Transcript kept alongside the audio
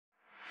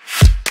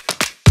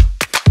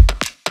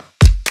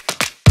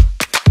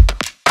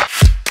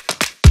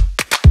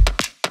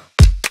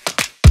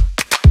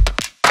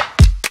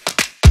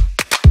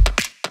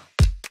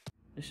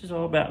This is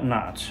all about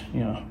knots, you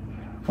know.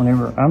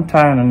 Whenever I'm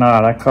tying a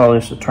knot, I call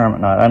this a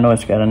tournament knot. I know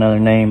it's got another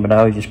name, but I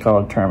always just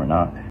call it a tournament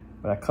knot.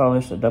 But I call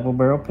this a double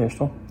barrel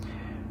pistol.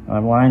 My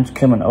line's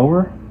coming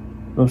over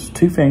those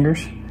two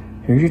fingers.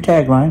 Here's your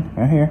tag line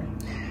right here.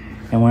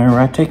 And whenever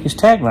I take this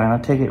tag line, I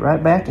take it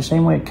right back the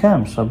same way it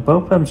comes. So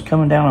both of them's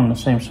coming down on the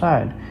same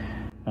side.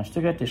 I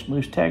still got this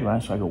loose tag line,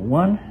 so I go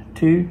 1,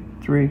 2,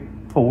 3,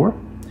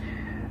 4.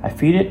 I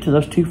feed it to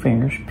those two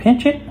fingers,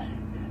 pinch it,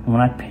 and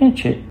when I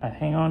pinch it, I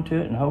hang on to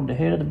it and hold the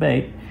head of the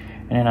bait,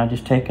 and then I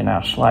just take and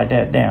I'll slide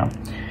that down.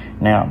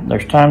 Now,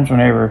 there's times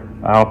whenever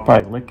I'll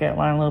probably lick that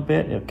line a little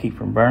bit, it'll keep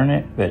from burning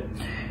it, but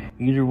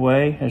either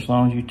way, as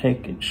long as you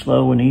take it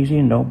slow and easy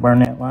and don't burn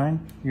that line,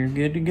 you're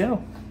good to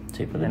go.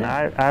 And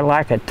I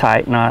like a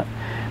tight knot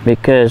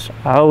because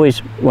I always,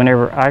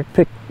 whenever I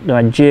pick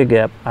my jig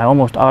up, I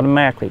almost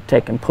automatically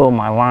take and pull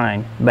my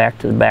line back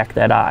to the back of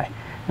that eye.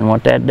 And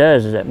what that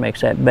does is that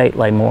makes that bait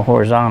lay more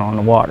horizontal in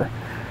the water.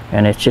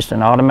 And it's just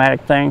an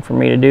automatic thing for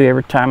me to do.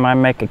 Every time I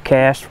make a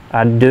cast,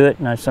 I do it,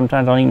 and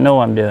sometimes I don't even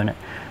know I'm doing it.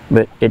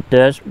 But it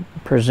does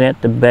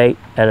present the bait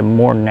at a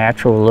more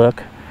natural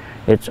look.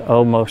 It's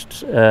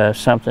almost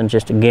something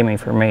just a gimme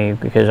for me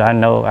because I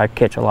know I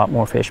catch a lot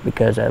more fish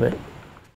because of it.